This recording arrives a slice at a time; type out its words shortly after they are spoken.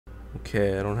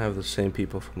Okay, I don't have the same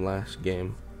people from last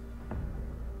game.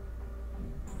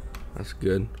 That's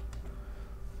good.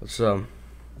 Let's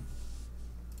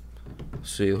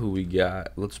see who we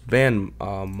got. Let's ban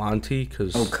Monty,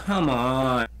 cause Oh, come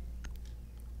on.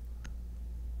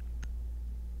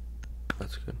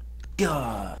 that's good.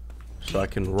 God. So I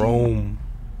can roam.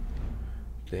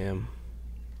 Damn.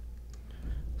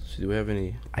 Let's see, do we have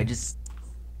any? I just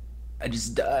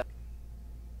died.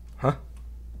 Huh?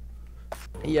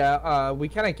 Yeah, we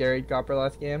kind of carried Copper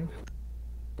last game.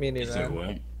 Me and Is there Evan.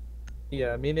 what?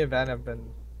 Yeah, me and Evan have been.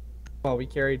 Well, we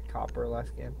carried Copper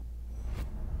last game.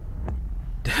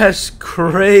 That's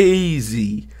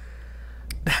crazy.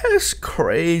 That's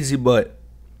crazy, but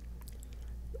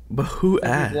who We've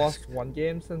asked? lost one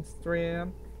game since 3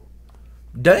 a.m.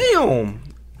 Damn.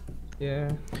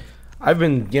 Yeah. I've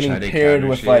been getting Try to paired counter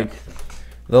with shit.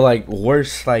 like the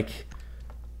worst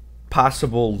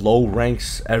possible low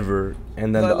ranks ever,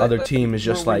 and then the other team is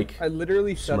just like I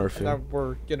literally said smurfing. that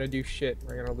we're gonna do shit.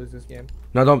 We're gonna lose this game.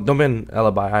 no, don't ban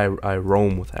Alibi. I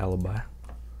roam with Alibi.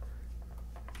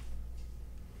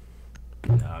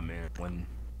 Nah, man. When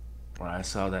I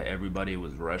saw that everybody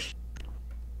was rushing,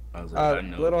 I was like, I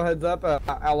know. Little heads up,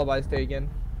 Alibi's taken.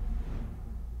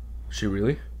 She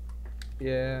really?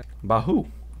 Yeah. By who?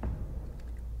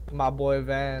 My boy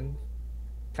Van,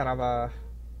 kind of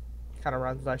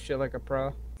runs that shit like a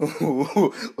pro.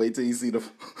 Wait till you see the.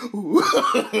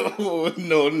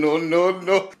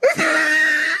 No.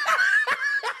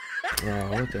 Oh,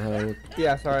 what the hell?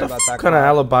 Yeah, sorry about that. What kind of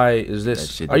alibi is That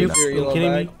this? shit Are you did not- fucking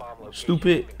kidding me?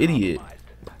 Stupid idiot.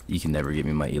 You can never give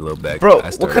me my elo back. Bro, I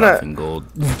what started kinda- off in gold.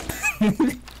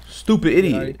 Stupid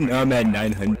idiot. Now I'm at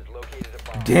 900.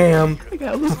 Damn.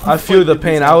 I feel the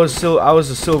pain. I was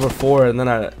a silver 4, and then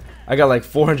I got like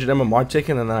 400 MMR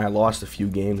taken, and then I lost a few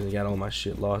games and got all my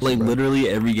shit lost. Like bro. literally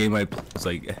every game I play, it's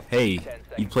like, hey,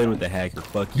 you played with the hacker.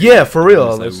 Fuck you. Yeah, for real.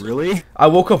 I was like, really? I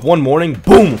woke up one morning,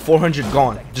 boom, 400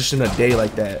 gone, just in a day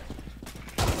like that.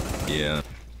 Yeah.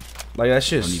 Like that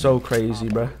shit's so crazy,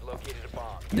 bro.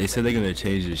 They said they're gonna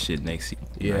change this shit next year.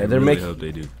 Yeah, I they're really making- hope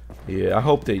they do. Yeah, I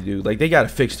hope they do. Like they gotta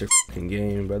fix their fucking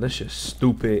game, bro. That's just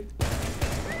stupid.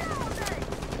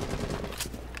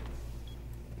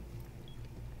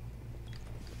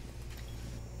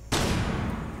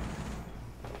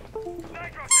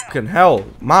 Fucking hell,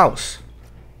 mouse.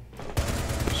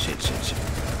 Shit.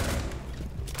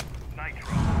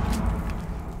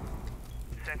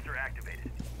 Sensor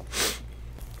activated.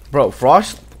 Bro,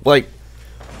 Frost, like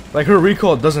her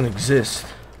recall doesn't exist.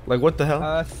 Like what the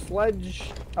hell?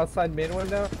 Sledge outside main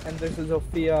window, and there's a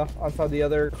Zofia outside the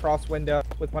other cross window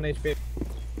with 1 HP.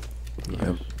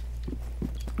 Yep.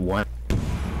 What?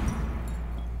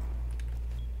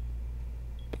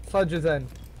 Sledge is in.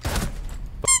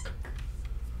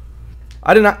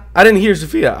 I didn't hear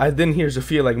Zofia. I didn't hear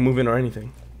Zofia like moving or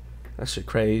anything. That shit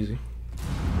crazy.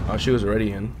 Oh, she was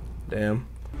already in. Damn.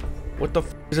 What the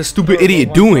f is this stupid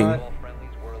idiot doing?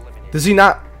 Does he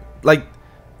not like?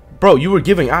 Bro, you were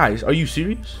giving eyes. Are you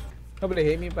serious? Nobody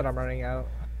hate me, but I'm running out.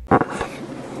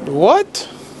 What?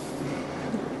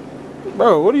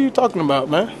 Bro, what are you talking about,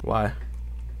 man? Why?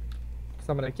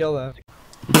 So I'm gonna kill them.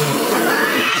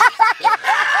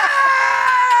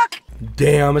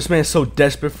 Damn, this man's so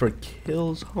desperate for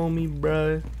kills, homie,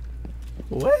 bro.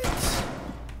 What?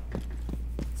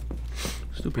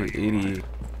 Stupid idiot.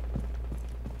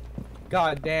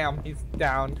 God damn, he's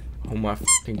down. Oh my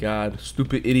fucking god.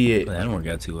 Stupid idiot. That didn't work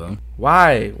out too well.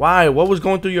 Why? Why? What was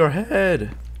going through your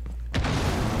head?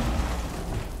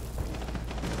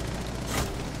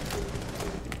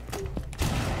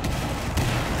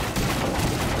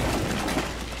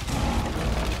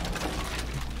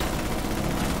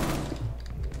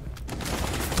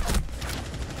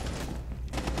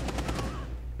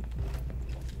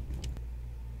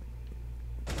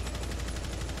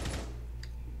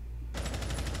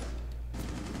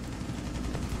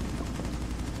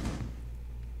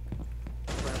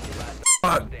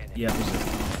 Yeah.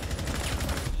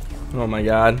 Oh my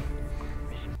god.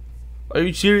 Are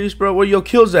you serious, bro? Where your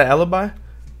kills at, Alibi?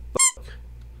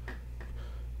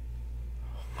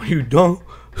 Are you dumb,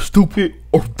 stupid,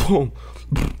 or dumb?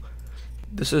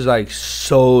 This is like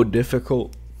so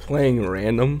difficult playing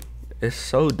random. It's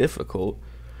so difficult.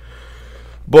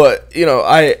 But, you know,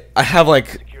 I have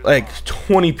like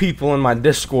 20 people in my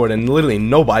Discord and literally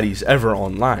nobody's ever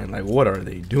online. Like, what are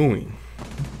they doing?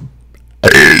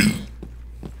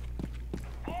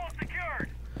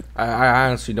 I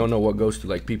honestly don't know what goes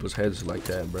through like people's heads like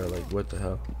that, bro. Like, what the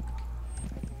hell?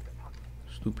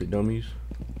 Stupid dummies.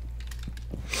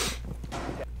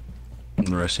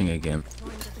 I'm rushing again.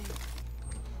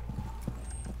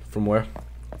 From where?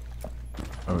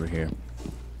 Over here.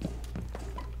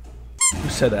 Who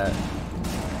said that?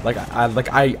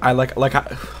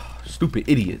 Stupid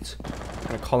idiots. What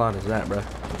kind of call out is that, bruh?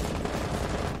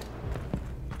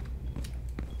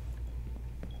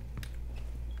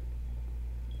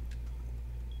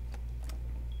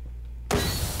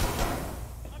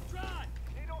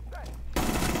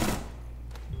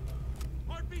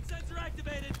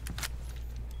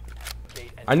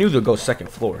 I knew they'd go second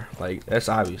floor. Like, that's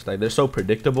obvious. Like, they're so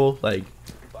predictable. Like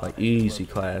easy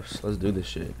claps. Let's do this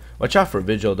shit. Watch out for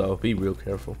Vigil, though. Be real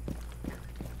careful.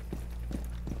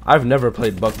 I've never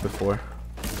played Buck before.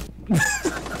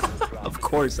 Of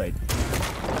course I.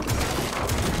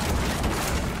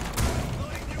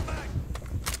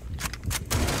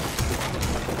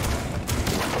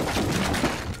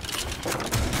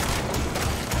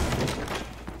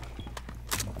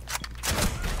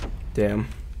 Damn.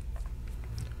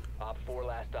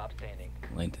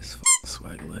 Like this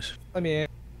swaglish. Let me in.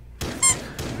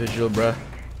 Vigil, bruh.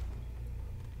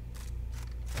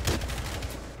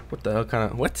 What the hell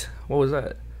kind of... What? What was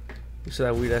that? You said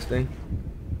that weird ass thing?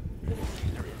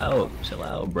 Oh, chill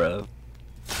out, bro.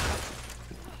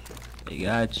 They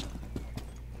got you.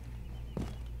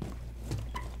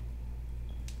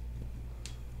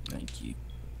 Thank you.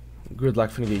 Gridlock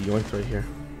finna get yoinked right here.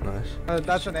 Nice.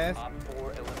 That's an ass.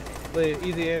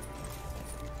 Easy in.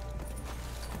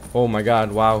 Oh my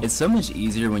god, wow. It's so much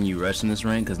easier when you rush in this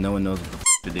rank because no one knows what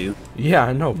the to do. Yeah,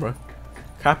 I know, bruh.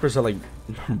 Coppers are like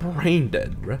brain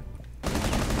dead, bruh.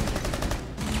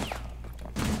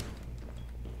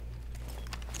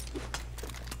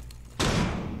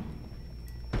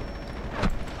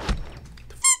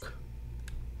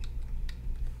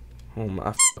 Oh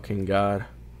my fucking god.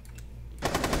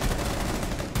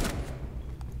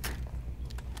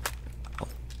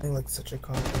 I look such a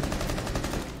cop.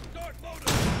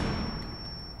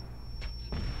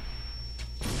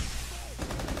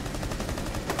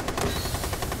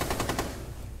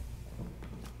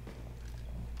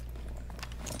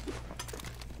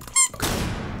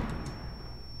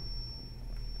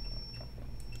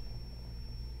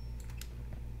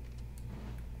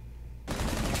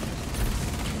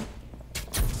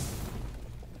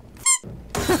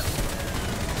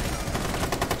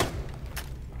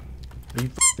 Are you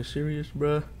f***ing serious,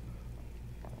 bruh?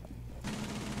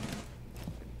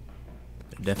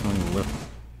 Definitely will.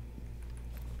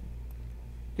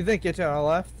 You think get you on the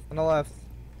left? On the left.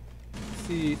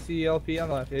 CLP on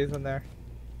the left. He's in there.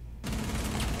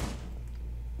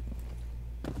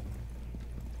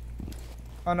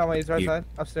 Oh no, wait, he's right Here. side.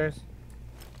 Upstairs.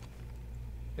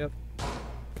 Yep.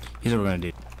 Here's what we're gonna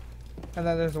do. And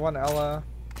then there's one Ella.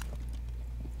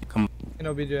 Come. In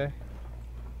OBJ.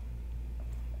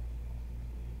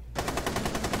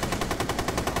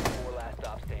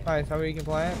 Nice, how we can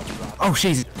play it? Oh,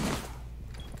 she's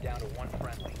Down to one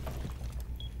friendly.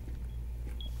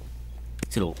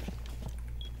 still.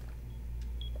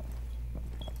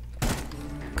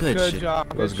 Good, Good shit.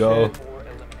 job. Let's good go. shit.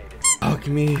 Fuck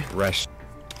me. Rush.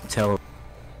 Tell.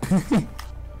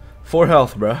 4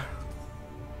 health, bruh.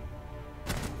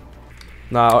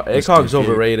 Nah, ACOG's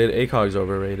overrated. ACOG's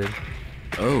overrated.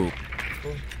 Oh,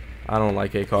 I don't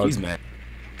like ACOG. he's mad.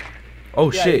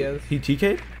 Oh Yeah, shit, he he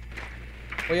TK'd?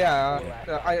 Well, yeah,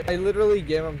 I literally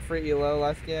gave him free elo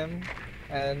last game,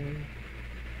 and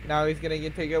now he's gonna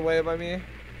get taken away by me.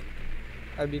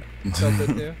 I'd be tilted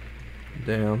too.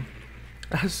 Damn.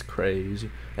 That's crazy.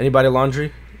 Anybody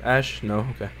laundry? Ash? No?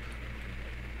 Okay.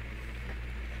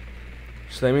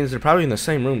 So that means they're probably in the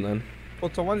same room then. Well,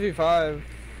 it's a 1v5.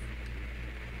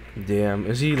 Damn.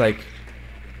 Is he like...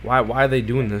 Why are they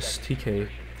doing this TK?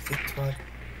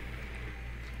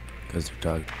 Because they're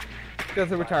dog. Because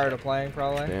they were tired of playing,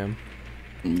 probably. Damn.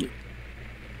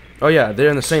 Oh yeah, they're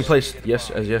in the same place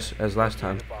as last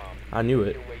time. I knew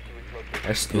it.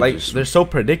 It's like they're so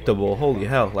predictable. Holy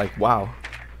hell! Like wow,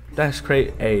 that's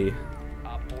crazy. Hey,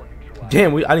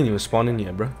 damn, I didn't even spawn in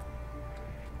yet, bro.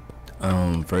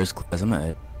 First class. I'm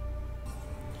not.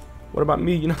 What about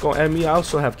me? You're not gonna add me? I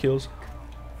also have kills.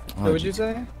 What would you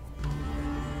say?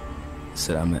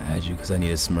 Said I'm gonna add you because I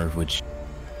need a Smurf. Which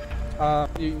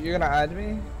You're gonna add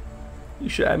me? You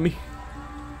should add me.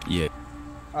 yeah.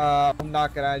 I'm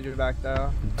not gonna add you back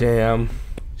though. Damn.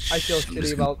 I feel I'm shitty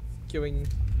just gonna- about queuing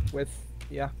with.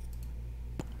 Yeah.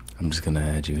 I'm just gonna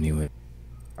add you anyway,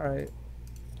 All right.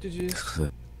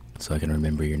 GG. so I can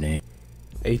remember your name.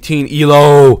 18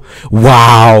 elo.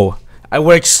 Wow. I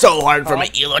worked so hard for my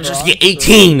elo just to get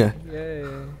 18. Yay.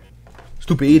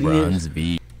 Stupid idiot. Bronze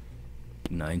V.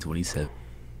 927.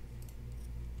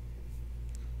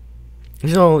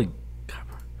 He's only.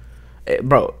 Hey,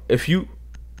 bro, if you.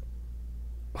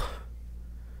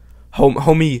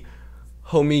 Homie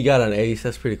got an ace.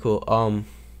 That's pretty cool.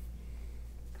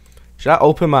 Should I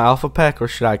open my alpha pack or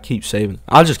should I keep saving?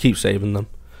 I'll just keep saving them.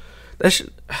 That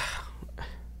should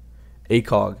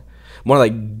ACOG. More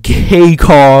like gay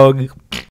cog.